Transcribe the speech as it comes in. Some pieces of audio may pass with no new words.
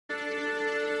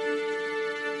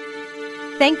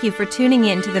Thank you for tuning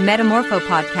in to the Metamorpho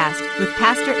Podcast with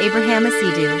Pastor Abraham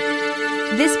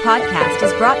Asidu. This podcast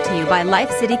is brought to you by Life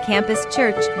City Campus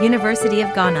Church, University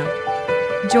of Ghana.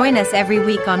 Join us every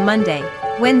week on Monday,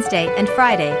 Wednesday, and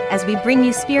Friday as we bring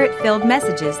you spirit-filled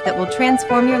messages that will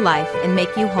transform your life and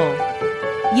make you whole.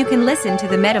 You can listen to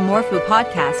the Metamorpho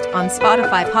Podcast on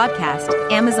Spotify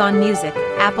Podcast, Amazon Music,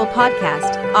 Apple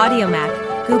Podcast,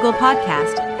 AudioMac, Google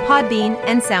Podcast, Podbean,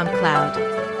 and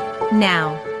SoundCloud.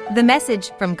 Now, the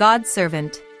message from God's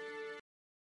servant.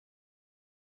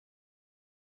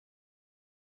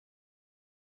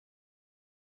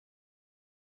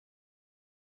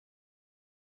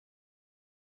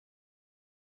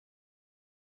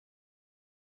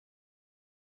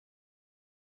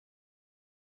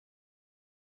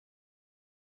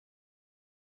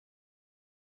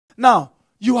 Now,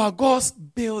 you are God's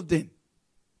building.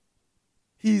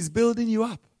 He is building you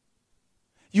up.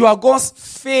 You are God's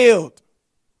field.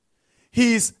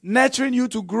 He is nurturing you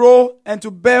to grow and to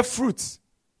bear fruit.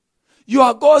 You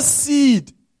are God's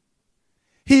seed.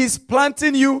 He is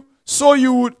planting you so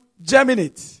you would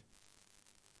germinate.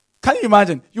 Can you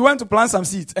imagine? You went to plant some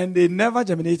seeds and they never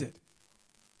germinated.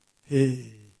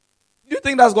 Hey. Do you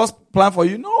think that's God's plan for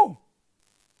you? No.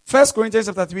 1 Corinthians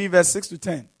chapter 3, verse 6 to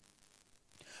 10.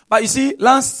 But you see,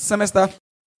 last semester,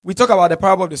 we talked about the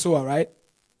parable of the sower, right?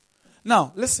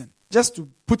 Now, listen, just to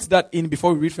put that in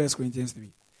before we read 1 Corinthians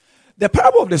 3. The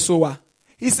parable of the sower,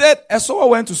 he said a sower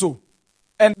went to sow.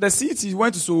 And the seeds he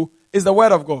went to sow is the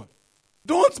word of God.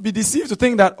 Don't be deceived to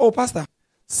think that, oh, pastor,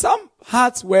 some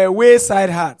hearts were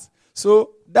wayside hearts.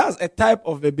 So that's a type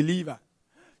of a believer.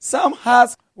 Some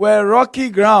hearts were rocky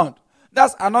ground.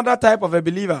 That's another type of a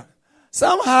believer.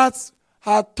 Some hearts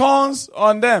had thorns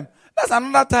on them. That's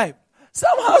another type.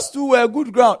 Some hearts too were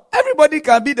good ground. Everybody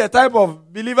can be the type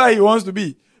of believer he wants to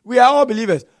be. We are all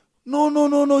believers.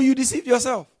 No. You deceived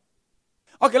yourself.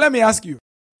 Okay, let me ask you.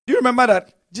 Do you remember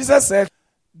that Jesus said,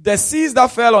 the seeds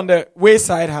that fell on the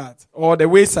wayside heart or the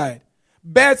wayside,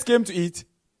 birds came to eat.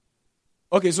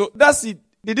 Okay, so that seed,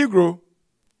 did it grow?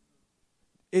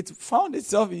 It found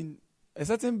itself in a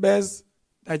certain bird's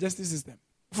digestive system.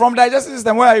 From digestive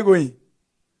system, where are you going?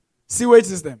 Sewage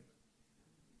system.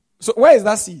 So where is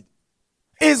that seed?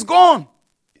 It's gone.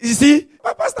 You see,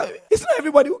 my pastor, it's not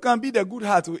everybody who can be the good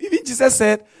heart. Even Jesus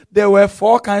said there were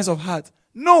 4 kinds of heart.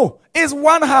 No, it's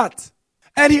one heart.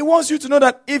 And he wants you to know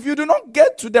that if you do not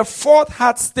get to the 4th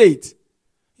heart state,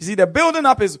 you see, the building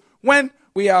up is when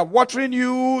we are watering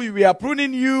you, we are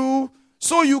pruning you,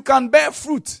 so you can bear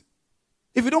fruit.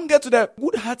 If you don't get to the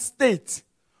good heart state,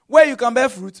 where you can bear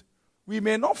fruit, we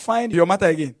may not find your matter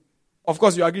again. Of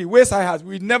course, you agree. Wayside heart,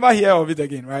 we never hear of it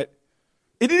again, right?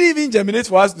 It didn't even germinate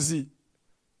for us to see.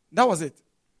 That was it.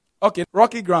 Okay,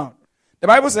 rocky ground. The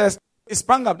Bible says, it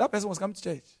sprang up. That person was coming to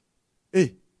church.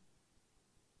 Hey.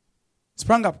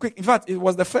 Sprang up quick. In fact, it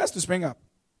was the first to spring up.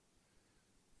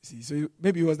 See, so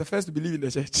maybe he was the first to believe in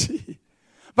the church.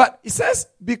 But it says,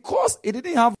 because it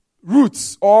didn't have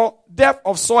roots or depth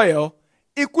of soil,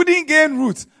 it couldn't gain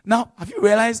roots. Now, have you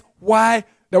realized why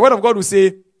the word of God will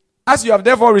say, as you have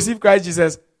therefore received Christ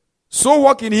Jesus, so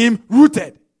walk in him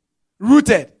rooted.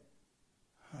 Rooted.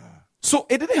 So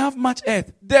it didn't have much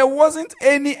earth. There wasn't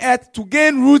any earth to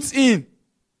gain roots in.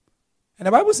 And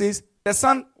the Bible says the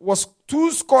sun was too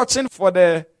scorching for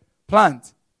the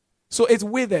plant. So it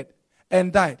withered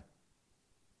and died.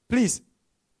 Please,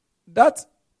 that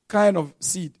kind of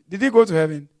seed, did it go to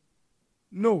heaven?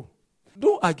 No.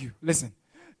 Don't argue. Listen.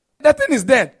 The thing is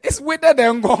dead. It's withered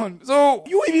and gone. So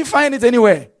you even find it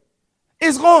anywhere.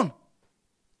 It's gone.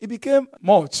 It became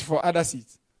mulch for other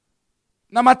seeds.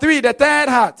 Number 3, the 3rd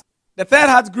heart. The 3rd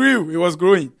heart grew. It was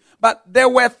growing. But there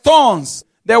were thorns.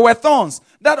 There were thorns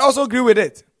that also grew with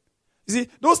it. You see,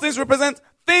 those things represent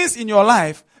things in your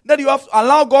life that you have to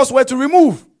allow God's word to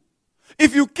remove.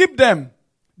 If you keep them,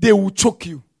 they will choke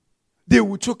you. They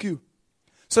will choke you.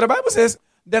 So the Bible says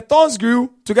the thorns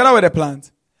grew together with the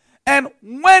plant. And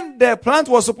when the plant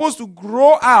was supposed to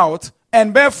grow out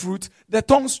and bear fruit, the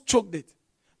thorns choked it.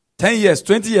 10 years,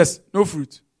 20 years, no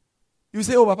fruit. You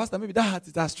say, oh, but pastor, maybe that heart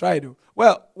it has tried.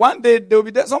 Well, one day there will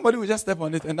be there, somebody will just step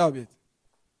on it and that will be it.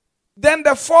 Then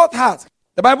the 4th heart.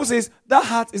 The Bible says that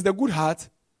heart is the good heart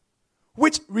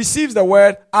which receives the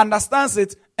word, understands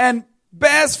it, and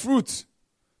bears fruit.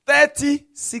 30,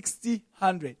 60,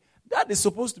 100. That is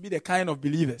supposed to be the kind of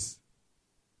believers.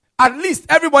 At least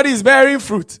everybody is bearing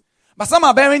fruit. But some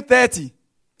are bearing 30.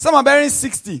 Some are bearing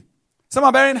 60. Some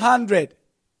are bearing 100.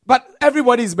 But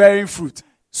everybody is bearing fruit.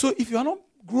 So if you are not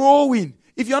growing,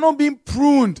 if you are not being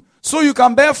pruned so you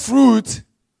can bear fruit,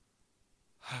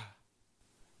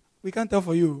 we can't tell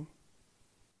for you.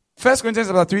 1 Corinthians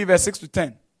chapter 3, verse 6 to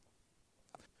 10.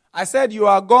 I said you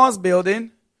are God's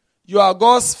building, you are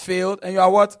God's field, and you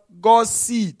are what? God's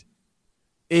seed.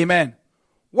 Amen.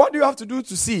 What do you have to do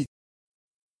to seed?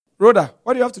 Rhoda,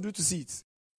 what do you have to do to seeds?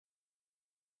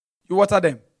 You water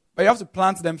them, but you have to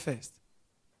plant them first.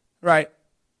 Right?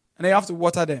 And then you have to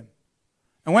water them.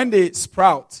 And when they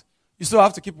sprout, you still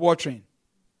have to keep watering.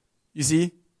 You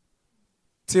see?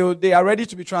 Till they are ready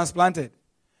to be transplanted.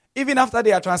 Even after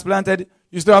they are transplanted,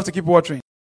 you still have to keep watering.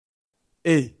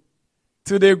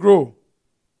 Till they grow.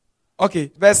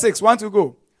 Okay, verse 6, 1 to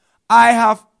go. I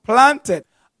have planted,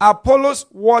 Apollos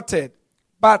watered,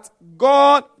 but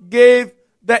God gave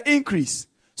the increase.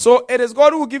 So it is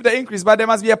God who will give the increase, but there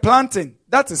must be a planting.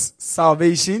 That is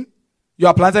salvation. You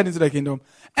are planted into the kingdom.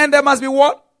 And there must be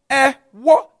what? A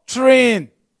watering.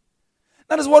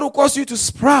 That is what will cause you to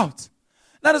sprout.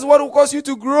 That is what will cause you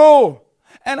to grow.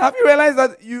 And have you realized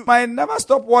that you might never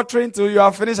stop watering till you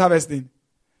have finished harvesting?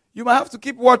 You might have to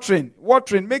keep watering,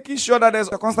 making sure that there's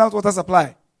a constant water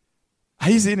supply. Are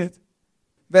you seeing it?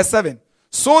 Verse 7.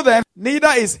 So then, neither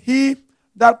is he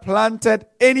that planted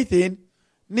anything,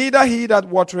 neither he that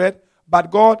watered, but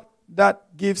God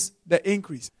that gives the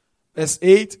increase. Verse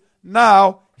 8.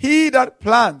 Now, he that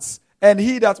plants and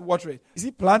he that watered. You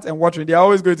see, plant and watering, they are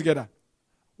always going together.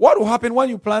 What will happen when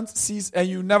you plant seeds and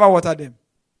you never water them?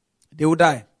 They will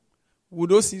die. Will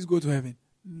those seeds go to heaven?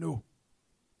 No.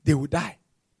 They will die.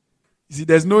 You see,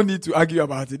 there's no need to argue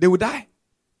about it. They will die.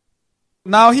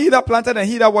 Now he that planted and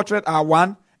he that watered are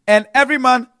one, and every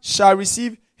man shall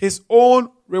receive his own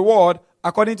reward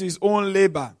according to his own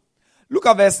labor. Look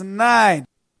at verse 9.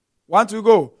 1 to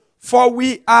go. For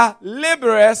we are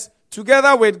laborers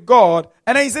together with God.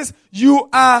 And then he says, you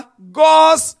are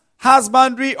God's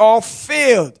husbandry or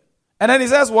field. And then he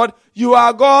says what? You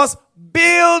are God's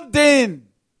building.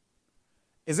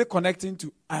 Is it connecting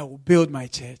to I will build my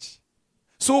church?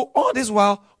 So all this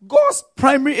while, God's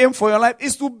primary aim for your life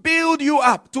is to build you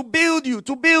up, to build you,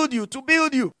 to build you, to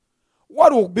build you.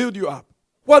 What will build you up?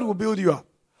 What will build you up?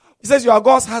 He says you are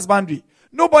God's husbandry.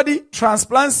 Nobody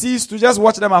transplants seeds to just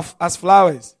watch them as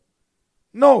flowers.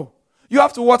 No. You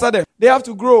have to water them. They have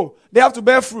to grow. They have to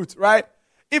bear fruit, right?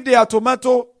 If they are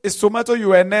tomato, it's tomato you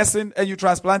were nursing and you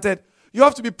transplanted. You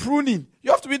have to be pruning.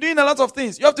 You have to be doing a lot of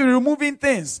things. You have to be removing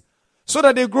things so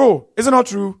that they grow. Is it not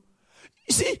true?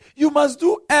 You see, you must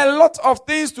do a lot of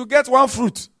things to get one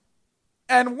fruit.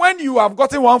 And when you have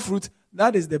gotten one fruit,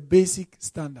 that is the basic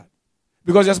standard.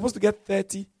 Because you're supposed to get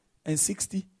 30 and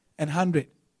 60 and 100.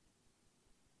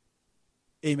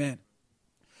 Amen.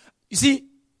 You see,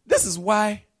 this is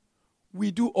why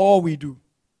we do all we do.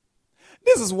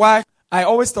 This is why I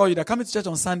always tell you that coming to church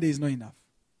on Sunday is not enough.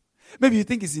 Maybe you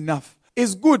think it's enough.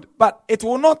 It's good, but it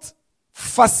will not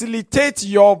facilitate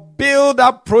your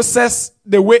build-up process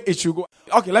the way it should go.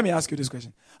 Okay, let me ask you this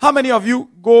question. How many of you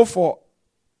go for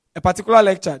a particular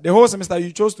lecture, the whole semester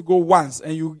you chose to go once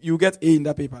and you get A in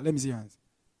that paper? Let me see your hands.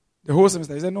 The whole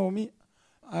semester. You said, no, me,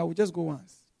 I will just go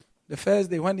once. The first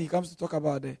day when he comes to talk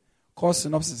about the course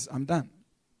synopsis, I'm done.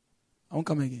 I won't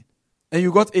come again. And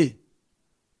you got A.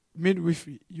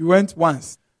 Midwifery. You went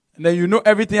once. And then you know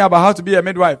everything about how to be a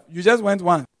midwife. You just went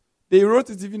once. They wrote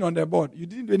it even on the board. You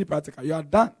didn't do any practical. You are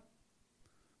done.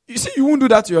 You see, you won't do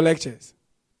that to your lectures.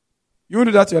 You won't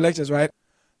do that to your lectures, right?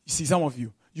 You see, some of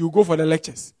you, you go for the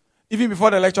lectures. Even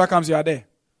before the lecturer comes, you are there.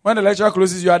 When the lecturer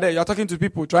closes, you are there. You are talking to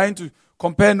people, trying to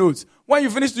compare notes. When you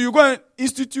finish, you go and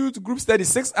institute group study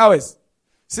 6 hours.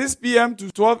 6 p.m. to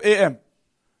 12 a.m.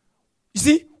 You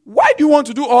see, why do you want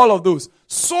to do all of those?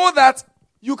 So that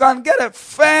you can get a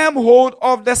firm hold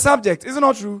of the subject. Is it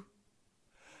not true?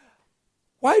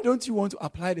 Why don't you want to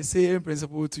apply the same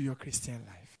principle to your Christian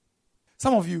life?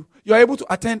 Some of you, you are able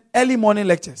to attend early morning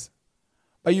lectures.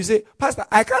 But you say, Pastor,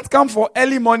 I can't come for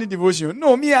early morning devotion.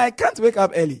 No, me, I can't wake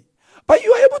up early. But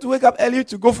you are able to wake up early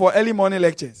to go for early morning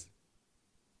lectures.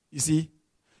 You see,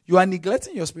 you are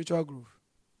neglecting your spiritual growth.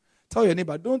 Tell your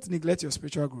neighbor, don't neglect your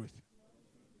spiritual growth.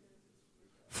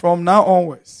 From now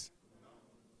onwards,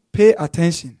 pay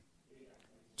attention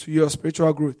to your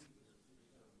spiritual growth.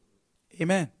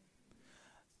 Amen.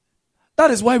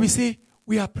 That is why we say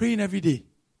we are praying every day.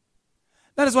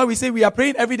 That is why we say we are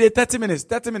praying every day 30 minutes,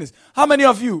 30 minutes. How many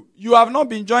of you have not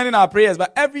been joining our prayers,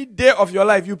 but every day of your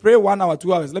life you pray 1 hour,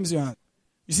 2 hours? Let me see your hand.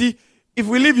 You see, if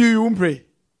we leave you, you won't pray.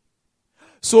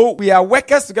 So we are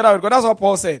workers together with God. That's what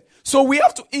Paul said. So we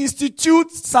have to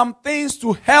institute some things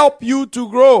to help you to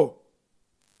grow.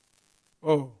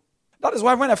 Oh. That is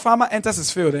why when a farmer enters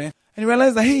his field, and he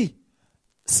realizes that, hey,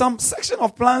 some section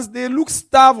of plants, they look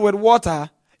starved with water,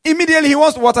 immediately he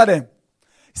wants to water them.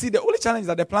 See, the only challenge is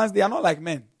that the plants, they are not like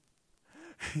men.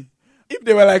 If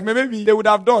they were like men, maybe they would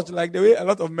have dodged like the way a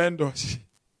lot of men dodge.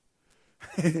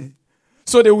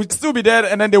 So they would still be there,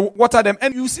 and then they water them,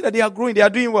 and you see that they are growing, they are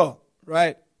doing well,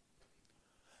 right?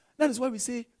 That is why we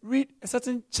say, read a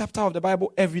certain chapter of the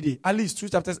Bible every day, at least 2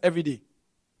 chapters every day.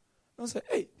 Don't say,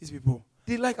 hey, these people,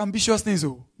 they like ambitious things,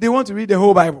 oh. They want to read the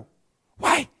whole Bible.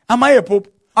 Why? Am I a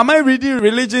pope? Am I reading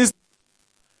religions?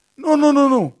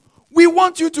 No. We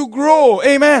want you to grow.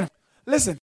 Amen.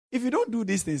 Listen, if you don't do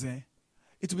these things,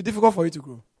 it will be difficult for you to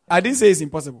grow. I didn't say it's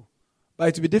impossible, but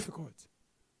it will be difficult.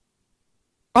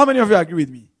 How many of you agree with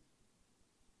me?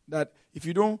 That if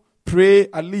you don't pray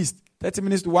at least 30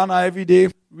 minutes to 1 hour every day,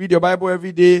 read your Bible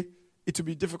every day, it will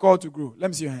be difficult to grow. Let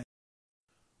me see your hand.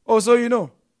 Oh, so you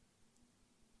know.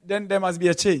 Then there must be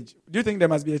a change. Do you think there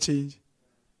must be a change?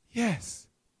 Yes.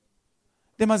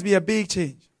 There must be a big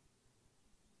change.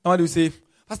 Somebody will say,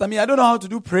 Pastor, I don't know how to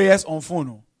do prayers on phone.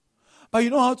 No. But you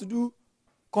know how to do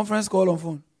conference call on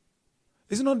phone.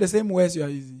 It's not the same words you are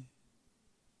using.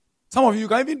 Some of you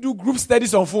can even do group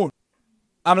studies on phone.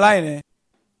 I'm lying, eh?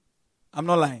 I'm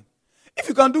not lying. If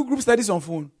you can do group studies on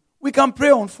phone, we can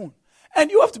pray on phone.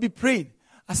 And you have to be praying.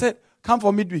 I said, come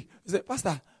for midweek. He said,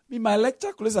 Pastor, my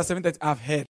lecture closes at 7:30. I've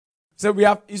heard. So we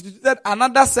have instituted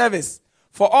another service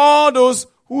for all those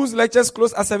whose lectures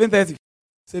close at 7:30.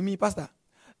 Say, Pastor,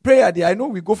 prayer day, I know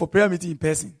we go for prayer meeting in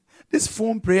person. This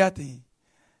phone prayer thing,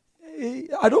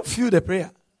 I don't feel the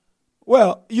prayer.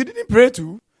 Well, you didn't pray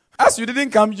too. As you didn't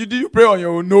come, did you pray on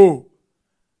your own? No.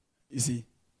 You see?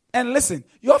 And listen,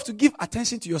 you have to give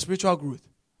attention to your spiritual growth.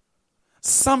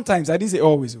 Sometimes, I didn't say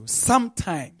always,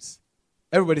 sometimes.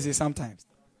 Everybody say sometimes.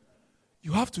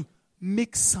 You have to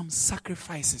make some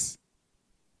sacrifices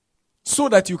so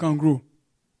that you can grow.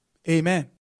 Amen.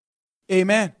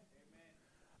 Amen.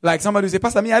 Like somebody will say,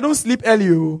 Pastor, I don't sleep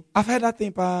early. I've heard that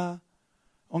thing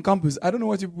on campus. I don't know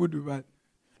what you people do, but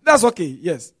that's okay.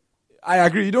 Yes. I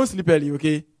agree. You don't sleep early,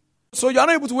 okay? So you are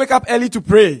not able to wake up early to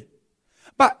pray.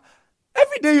 But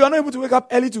every day you are not able to wake up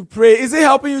early to pray. Is it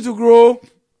helping you to grow?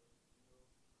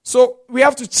 So we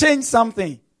have to change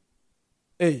something.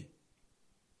 Hey.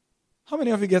 How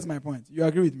many of you get my point? You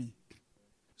agree with me?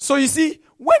 So you see,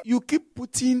 when you keep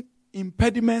putting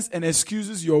impediments and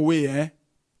excuses your way,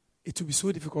 it will be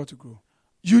so difficult to grow.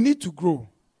 You need to grow.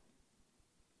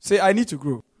 Say, I need to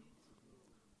grow.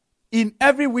 In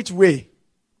every which way,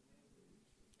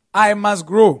 I must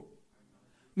grow.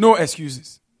 No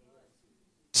excuses.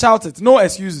 Shout it. No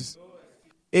excuses.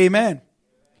 Amen.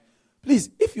 Please,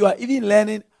 if you are even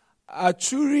learning a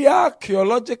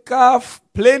theological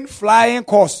plane flying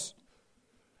course,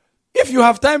 if you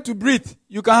have time to breathe,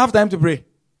 you can have time to pray.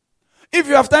 If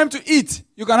you have time to eat,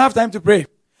 you can have time to pray.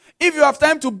 If you have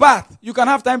time to bath, you can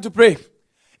have time to pray.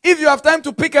 If you have time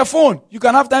to pick a phone, you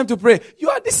can have time to pray. You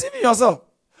are deceiving yourself.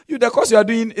 The course you are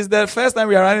doing is the first time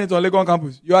we are running into a Legon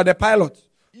campus. You are the pilot.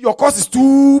 Your course is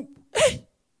too... Hey,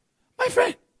 my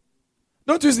friend,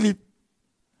 don't you sleep?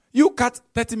 You cut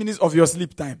 30 minutes of your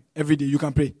sleep time every day. You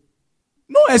can pray.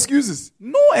 No excuses.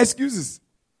 No excuses.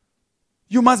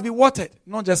 You must be watered,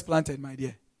 not just planted, my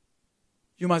dear.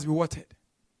 You must be watered.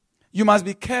 You must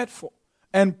be cared for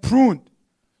and pruned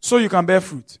so you can bear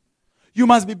fruit. You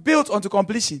must be built unto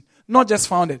completion, not just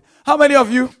founded. How many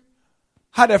of you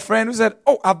had a friend who said,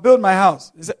 oh, I've built my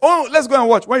house? He said, oh, let's go and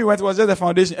watch. When you went, it was just the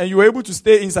foundation, and you were able to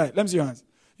stay inside. Let me see your hands.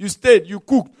 You stayed, you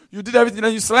cooked, you did everything,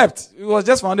 and you slept. It was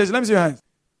just foundation. Let me see your hands.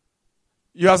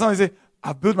 You have someone say,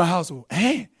 I've built my house. Oh,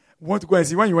 want to go and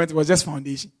see. When you went, it was just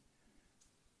foundation.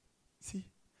 See?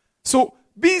 So,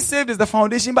 being saved is the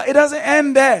foundation, but it doesn't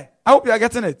end there. I hope you are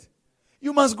getting it.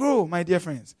 You must grow, my dear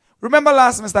friends. Remember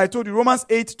last semester I told you, Romans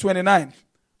 8:29.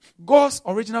 God's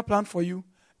original plan for you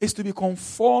is to be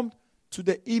conformed to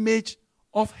the image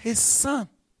of His Son.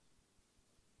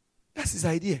 That's His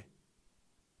idea.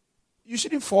 You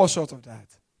shouldn't fall short of that.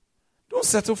 Don't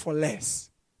settle for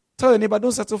less. Tell your neighbor,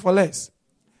 don't settle for less.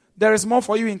 There is more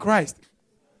for you in Christ.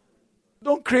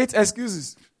 Don't create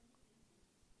excuses.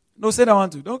 No, say that one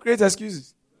too. Don't create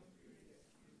excuses.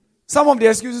 Some of the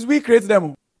excuses, we create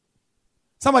them.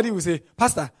 Somebody will say,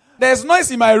 Pastor, there's noise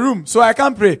in my room, so I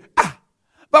can't pray.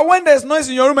 But when there's noise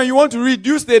in your room and you want to read,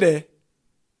 do you stay there?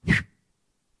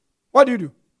 What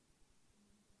do?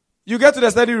 You get to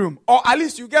the study room, or at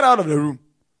least you get out of the room.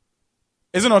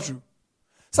 Is it not true?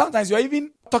 Sometimes you're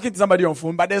even talking to somebody on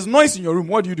phone, but there's noise in your room.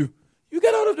 What do? You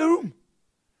get out of the room.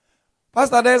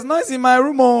 Pastor, there's noise in my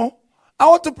room. Oh, I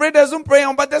want to pray the Zoom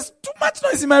prayer, but there's too much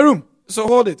noise in my room. So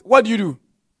hold it. What do?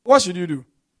 What should you do?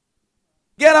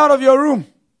 Get out of your room.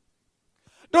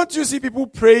 Don't you see people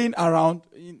praying around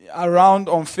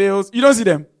on fields? You don't see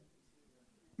them?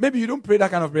 Maybe you don't pray that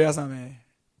kind of prayer somewhere.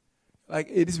 Like,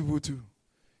 hey, these people too.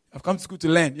 I've come to school to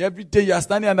learn. Every day you are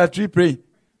standing under a tree praying.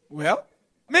 Well,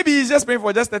 Maybe he's just praying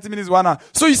for just 30 minutes, 1 hour.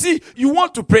 So you see, you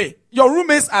want to pray. Your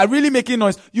roommates are really making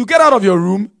noise. You get out of your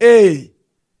room, hey.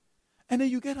 And then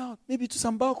you get out, maybe to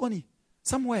some balcony,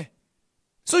 somewhere.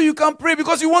 So you can pray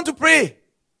because you want to pray.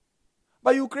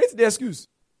 But you create the excuse.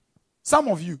 Some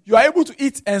of you, you are able to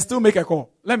eat and still make a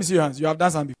call. Let me see your hands. You have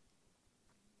done something.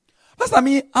 Pastor,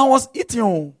 me, I was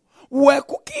eating. We were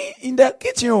cooking in the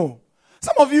kitchen.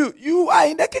 Some of you, you are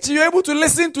in the kitchen. You're able to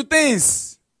listen to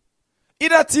things.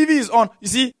 Either TV is on. You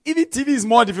see, even TV is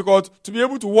more difficult to be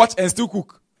able to watch and still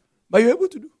cook. But you're able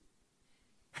to do.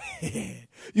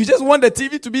 You just want the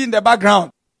TV to be in the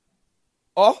background.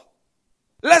 Or,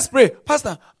 let's pray.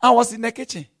 Pastor, I was in the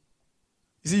kitchen.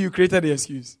 You see, you created the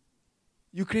excuse.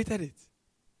 You created it.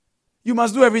 You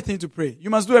must do everything to pray. You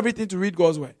must do everything to read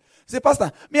God's word. Say,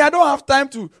 Pastor, I don't have time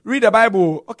to read the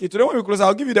Bible. Okay, today when we close,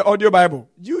 I'll give you the audio Bible.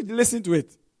 You listen to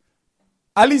it.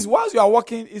 At least whilst you are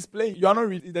walking, it's playing. You are not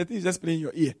reading. The thing is just playing in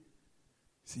your ear.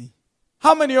 See?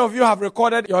 How many of you have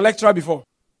recorded your lecture before?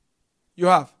 You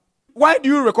have. Why do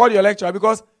you record your lecture?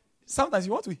 Because sometimes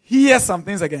you want to hear some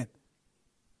things again.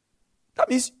 That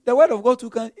means the word of God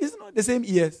too is not the same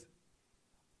ears.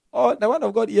 Or the word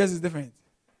of God ears is different.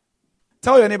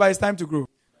 Tell your neighbor it's time to grow.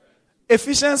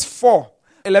 Ephesians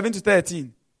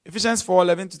 4:11-13. Ephesians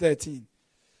 4:11-13.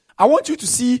 I want you to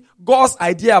see God's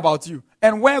idea about you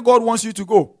and where God wants you to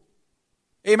go.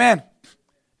 Amen.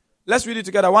 Let's read it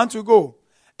together. 1, 2, go.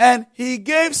 And he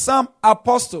gave some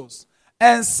apostles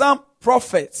and some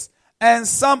prophets and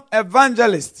some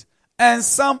evangelists and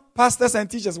some pastors and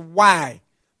teachers. Why?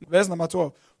 Verse number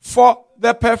 12. For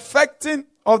the perfecting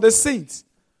of the saints.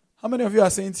 How many of you are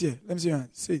saints here? Let me see your hand.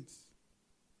 Saints.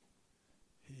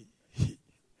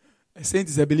 A saint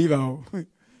is a believer.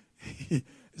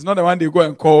 It's not the one they go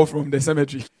and call from the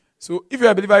cemetery. So if you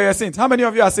are a believer, you are a saint. How many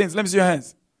of you are saints? Let me see your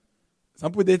hands.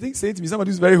 Some people, they think saint means somebody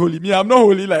who's very holy. Me, I'm not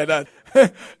holy like that.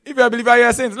 If you are a believer, you are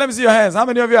a saint. Let me see your hands. How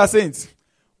many of you are saints?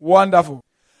 Wonderful.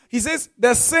 He says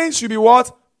the saints should be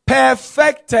what?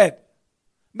 Perfected.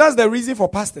 That's the reason for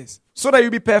pastors. So that you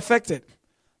be perfected.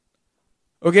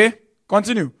 Okay?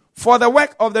 Continue. For the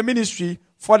work of the ministry,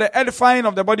 for the edifying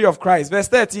of the body of Christ. Verse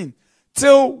 13.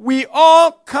 Till we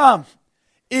all come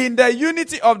in the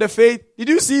unity of the faith. Did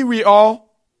you see we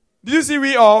all? Did you see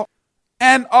we all?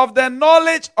 And of the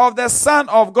knowledge of the Son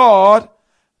of God.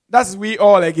 That's we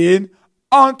all again.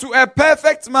 Unto a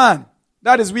perfect man.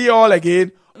 That is we all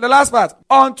again. The last part.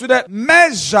 Unto the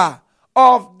measure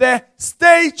of the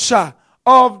stature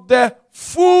of the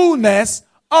fullness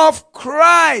of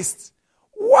Christ.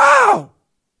 Wow!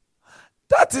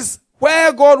 That is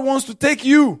where God wants to take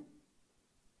you.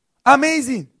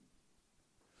 Amazing.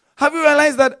 Have you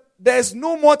realized that there is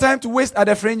no more time to waste at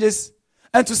the fringes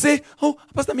and to say, oh,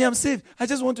 Pastor, I'm saved. I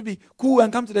just want to be cool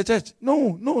and come to the church.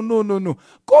 No.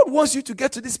 God wants you to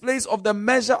get to this place of the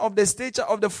measure of the stature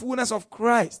of the fullness of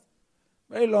Christ.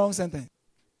 Very long sentence.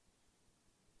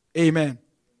 Amen.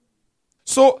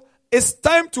 So, it's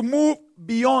time to move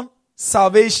beyond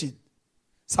salvation.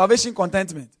 Salvation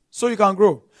contentment. So you can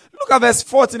grow. Look at verse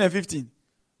 14 and 15.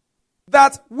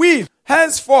 That we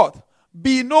henceforth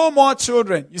be no more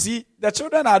children. You see, the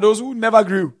children are those who never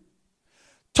grew.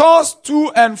 Tossed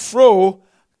to and fro,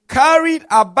 carried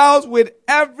about with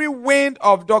every wind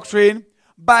of doctrine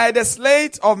by the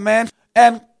sleight of men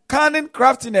and cunning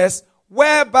craftiness,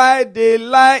 whereby they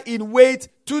lie in wait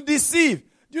to deceive.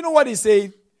 Do you know what he's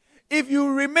saying? If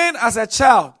you remain as a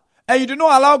child and you do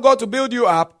not allow God to build you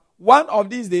up, one of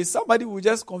these days, somebody will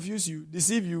just confuse you,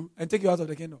 deceive you, and take you out of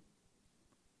the kingdom.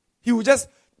 He will just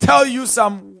tell you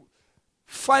some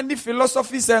funny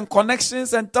philosophies and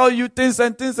connections and tell you things.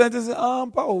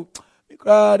 Paul,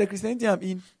 the Christianity I'm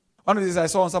in. One of these I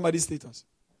saw on somebody's status.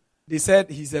 They said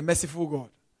he's a merciful God,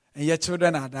 and yet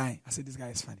children are dying. I said, this guy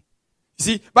is funny. You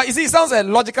see, it sounds like a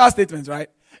logical statement, right?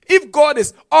 If God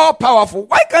is all powerful,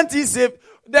 why can't he save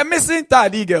the missing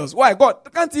tardy girls? Why?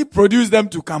 God, can't he produce them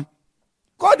to come?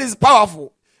 God is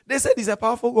powerful. They said he's a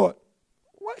powerful God.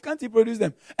 Why can't he produce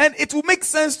them? And it will make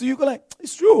sense to you. Like,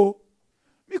 it's true.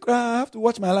 I have to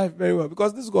watch my life very well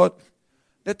because this God,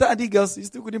 the tardy girls, he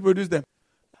still couldn't produce them.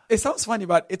 It sounds funny,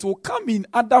 but it will come in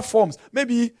other forms.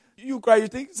 Maybe you cry, you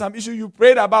think some issue you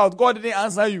prayed about, God didn't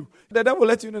answer you. The devil will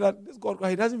let you know that this God,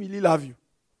 he doesn't really love you.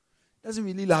 He doesn't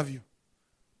really love you.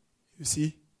 You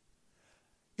see?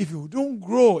 If you don't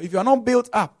grow, if you are not built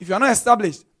up, if you are not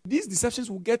established, these deceptions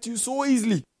will get you so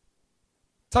easily.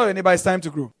 Tell your neighbor it's time to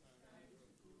grow.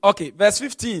 Okay, verse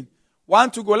 15.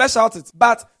 1 to go. Let's shout it.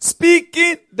 But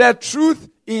speaking the truth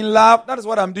in love, that is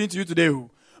what I'm doing to you today.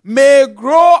 May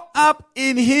grow up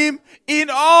in him in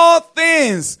all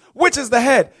things, which is the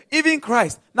head, even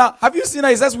Christ. Now, have you seen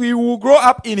that it says we will grow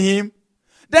up in him?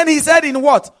 Then he said in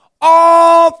what?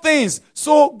 All things.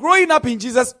 So growing up in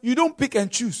Jesus, you don't pick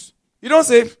and choose. You don't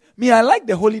say, me, I like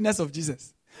the holiness of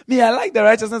Jesus. Me, I like the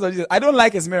righteousness of Jesus. I don't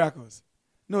like his miracles.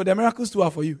 No, the miracles too are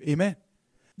for you. Amen.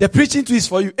 The preaching too is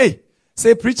for you. Hey,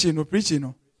 say preaching, no preaching,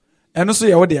 no. And also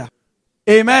you're there.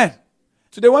 Amen.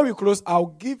 Today when we close, I'll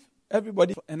give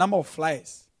everybody a number of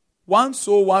flyers. 1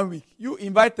 soul, 1 week. You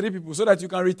invite 3 people so that you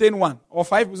can retain 1. Or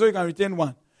 5 people so you can retain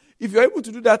 1. If you're able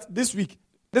to do that this week,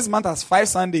 this month has 5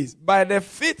 Sundays. By the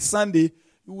 5th Sunday,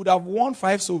 you would have won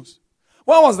 5 souls.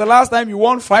 When was the last time you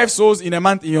won 5 souls in a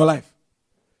month in your life?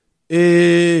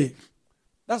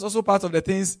 That's also part of the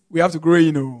things we have to grow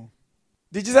in.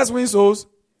 Did Jesus win souls?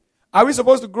 Are we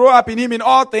supposed to grow up in him in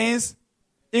all things,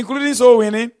 including soul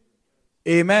winning?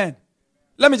 Amen.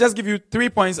 Let me just give you 3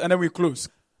 points and then we close.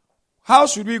 How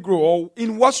should we grow, or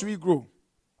in what should we grow?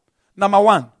 Number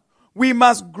 1, we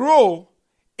must grow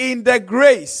in the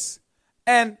grace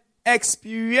and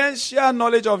experiential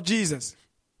knowledge of Jesus.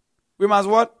 We must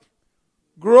what?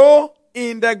 Grow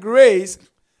in the grace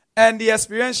and the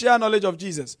experiential knowledge of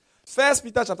Jesus. 1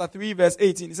 Peter chapter 3 verse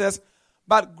 18, it says,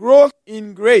 but grow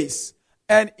in grace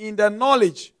and in the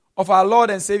knowledge of our Lord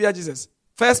and Savior Jesus.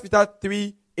 1 Peter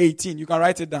 3:18, you can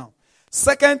write it down.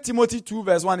 2 Timothy 2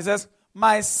 verse 1, it says,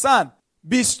 my son,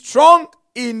 be strong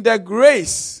in the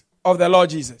grace of the Lord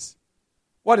Jesus.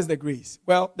 What is the grace?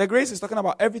 Well, the grace is talking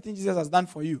about everything Jesus has done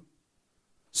for you.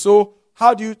 So,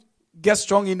 how do you get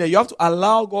strong in there? You have to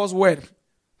allow God's word,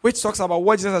 which talks about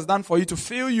what Jesus has done for you, to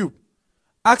fill you.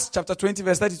 Acts chapter 20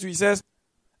 verse 32, he says,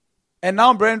 and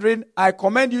now, brethren, I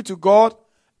commend you to God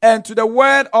and to the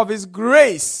word of his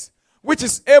grace, which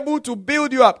is able to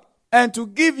build you up and to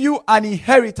give you an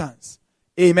inheritance.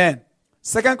 Amen.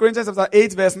 2 Corinthians chapter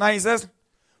 8 verse 9, he says,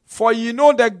 for you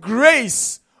know the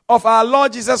grace of our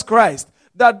Lord Jesus Christ,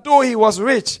 that though he was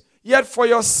rich, yet for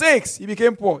your sakes he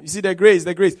became poor. You see, the grace,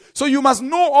 the grace. So you must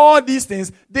know all these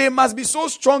things. They must be so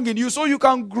strong in you so you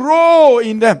can grow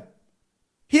in them.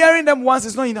 Hearing them once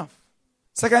is not enough.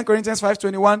 2 Corinthians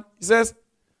 5:21, he says,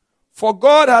 for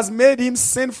God has made him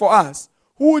sin for us,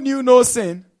 who knew no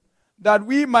sin, that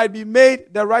we might be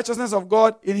made the righteousness of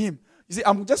God in him. You see,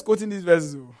 I'm just quoting these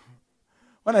verses.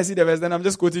 When I see the verse, then I'm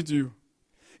just quoting to you.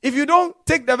 If you don't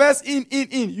take the verse in,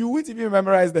 you won't even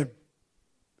memorize them.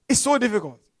 It's so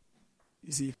difficult.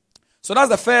 You see. So that's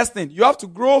the first thing. You have to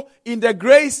grow in the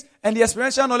grace and the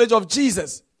experiential knowledge of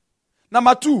Jesus.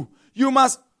 Number 2, you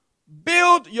must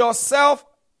build yourself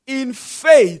in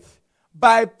faith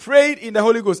by praying in the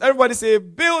Holy Ghost. Everybody say,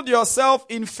 build yourself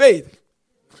in faith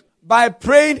by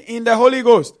praying in the Holy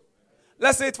Ghost.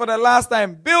 Let's say it for the last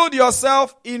time. Build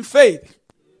yourself in faith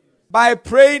by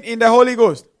praying in the Holy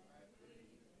Ghost.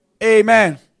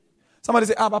 Amen. Somebody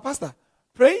say, but Pastor,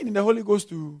 praying in the Holy Ghost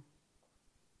too.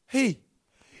 Hey,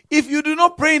 if you do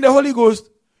not pray in the Holy Ghost,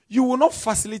 you will not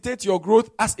facilitate your growth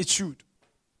as it should.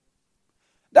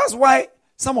 That's why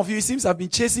some of you, it seems, have been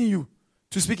chasing you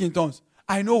to speak in tongues.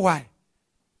 I know why.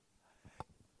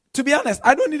 To be honest,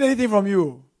 I don't need anything from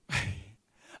you.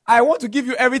 I want to give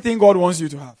you everything God wants you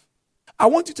to have. I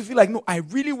want you to feel like, no, I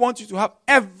really want you to have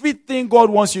everything God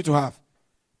wants you to have.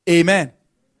 Amen.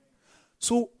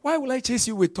 So why will I chase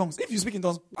you with tongues? If you speak in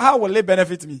tongues, how will it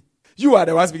benefit me? You are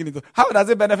the one speaking in tongues. How does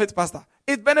it benefit Pastor?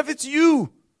 It benefits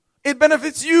you. It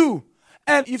benefits you.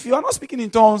 And if you are not speaking in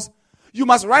tongues, you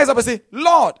must rise up and say,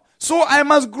 Lord, so I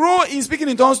must grow in speaking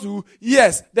in tongues too.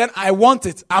 Yes, then I want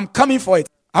it. I'm coming for it.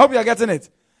 I hope you are getting it.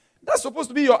 That's supposed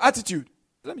to be your attitude.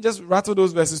 Let me just rattle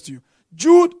those verses to you.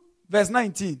 Jude, verse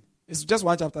 19. It's just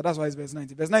one chapter. That's why it's verse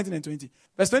 19. Verse 19 and 20.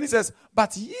 Verse 20 says,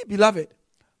 but ye, beloved,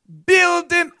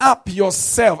 building up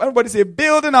yourself. Everybody say,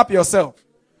 building up yourself.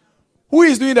 Who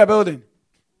is doing the building?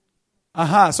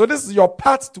 So this is your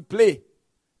part to play.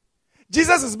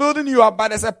 Jesus is building you up, but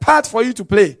there's a part for you to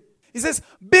play. He says,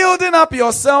 building up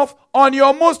yourself on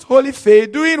your most holy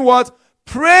faith, doing what?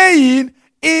 Praying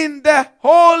in the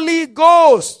Holy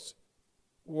Ghost.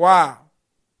 Wow.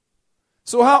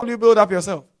 So how will you build up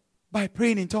yourself? By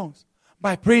praying in tongues.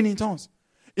 By praying in tongues.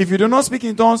 If you do not speak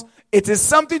in tongues, it is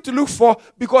something to look for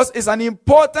because it's an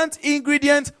important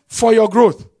ingredient for your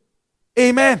growth.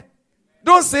 Amen.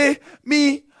 Don't say,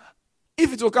 me,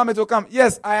 if it will come, it will come.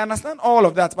 Yes, I understand all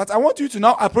of that, but I want you to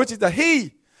now approach it that,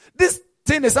 hey, this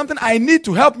thing is something I need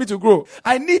to help me to grow.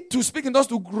 I need to speak in tongues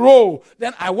to grow.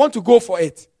 Then I want to go for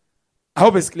it. I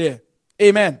hope it's clear.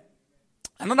 Amen.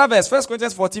 Another verse, 1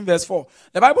 Corinthians 14 verse 4.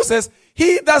 The Bible says,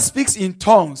 he that speaks in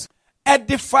tongues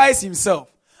edifies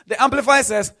himself. The Amplifier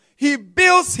says, he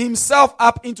builds himself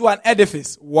up into an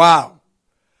edifice. Wow.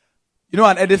 You know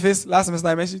an edifice? Last semester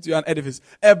I mentioned to you an edifice.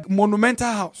 A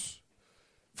monumental house.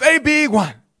 Very big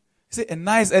one. He said a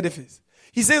nice edifice.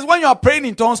 He says when you are praying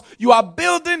in tongues, you are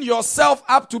building yourself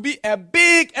up to be a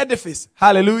big edifice.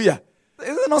 Hallelujah.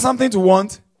 Is it not something to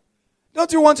want?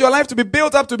 Don't you want your life to be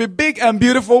built up to be big and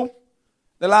beautiful?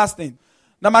 The last thing.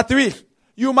 Number 3,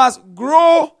 you must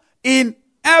grow in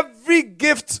every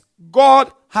gift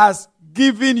God has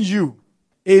given you.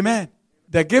 Amen.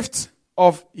 The gift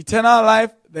of eternal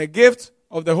life, the gift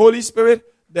of the Holy Spirit,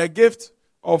 the gift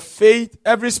of faith,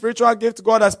 every spiritual gift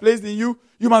God has placed in you,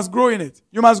 you must grow in it.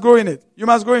 You must grow in it. You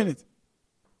must grow in it.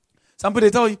 Some people,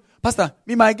 they tell you, Pastor,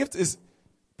 my gift is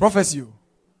prophecy.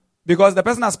 Because the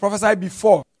person has prophesied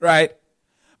before, right?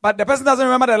 But the person doesn't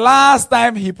remember the last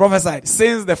time he prophesied,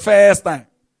 since the first time.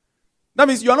 That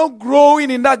means you are not growing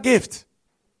in that gift.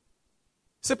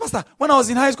 Say, Pastor, when I was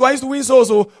in high school, I used to win souls.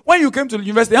 So when you came to the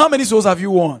university, how many souls have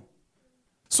you won?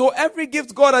 So every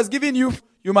gift God has given you,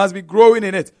 you must be growing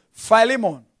in it.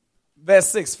 Philemon, verse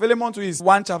 6. Philemon to his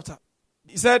 1 chapter.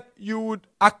 He said, you would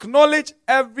acknowledge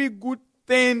every good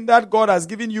thing that God has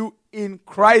given you in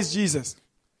Christ Jesus.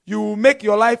 You will make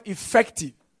your life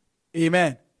effective.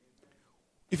 Amen.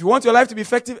 If you want your life to be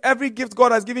effective, every gift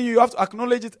God has given you, you have to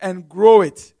acknowledge it and grow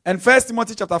it. And 1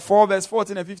 Timothy chapter 4, verse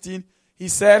 14 and 15, he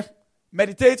said,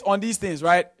 meditate on these things,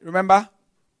 right? Remember?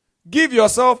 Give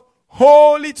yourself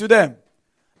wholly to them,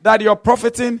 that your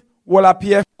profiting will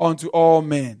appear unto all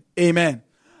men. Amen.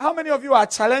 How many of you are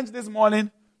challenged this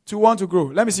morning to want to grow?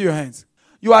 Let me see your hands.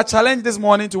 You are challenged this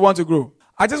morning to want to grow.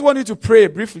 I just want you to pray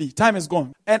briefly. Time is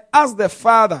gone. And ask the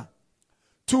Father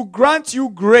to grant you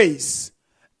grace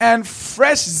and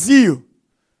fresh zeal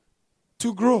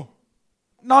to grow.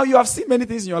 Now you have seen many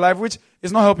things in your life which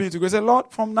is not helping you to grow. Say, Lord,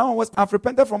 from now onwards, I've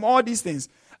repented from all these things.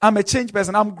 I'm a changed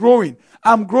person. I'm growing.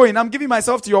 I'm giving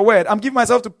myself to your word. I'm giving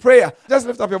myself to prayer. Just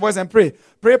lift up your voice and pray.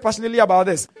 Pray passionately about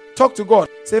this. Talk to God.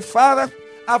 Say, Father,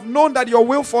 I've known that your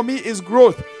will for me is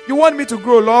growth. You want me to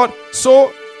grow, Lord.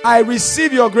 So I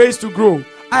receive your grace to grow.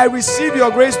 I receive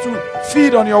your grace to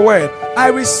feed on your word. I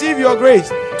receive your grace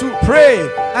to pray.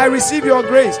 I receive your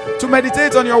grace to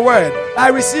meditate on your word. I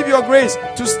receive your grace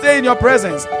to stay in your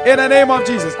presence. In the name of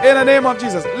Jesus. In the name of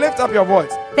Jesus. Lift up your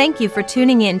voice. Thank you for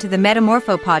tuning in to the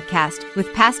Metamorpho podcast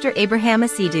with Pastor Abraham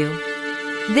Asidu.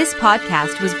 This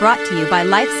podcast was brought to you by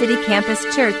Life City Campus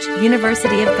Church,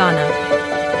 University of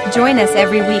Ghana. Join us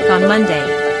every week on Monday,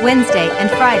 Wednesday, and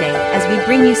Friday as we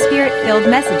bring you spirit-filled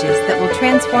messages that will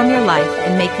transform your life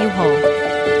and make you whole.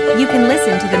 You can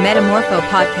listen to the Metamorpho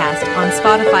podcast on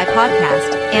Spotify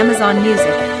Podcast, Amazon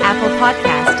Music, Apple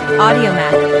Podcast,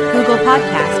 Audiomack, Google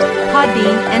Podcast,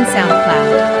 Podbean, and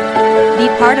SoundCloud. Be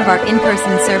part of our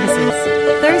in-person services,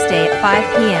 Thursday at 5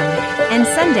 p.m. and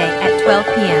Sunday at 12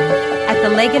 p.m. at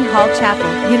the Legan Hall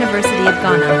Chapel, University of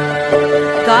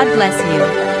Ghana. God bless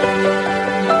you.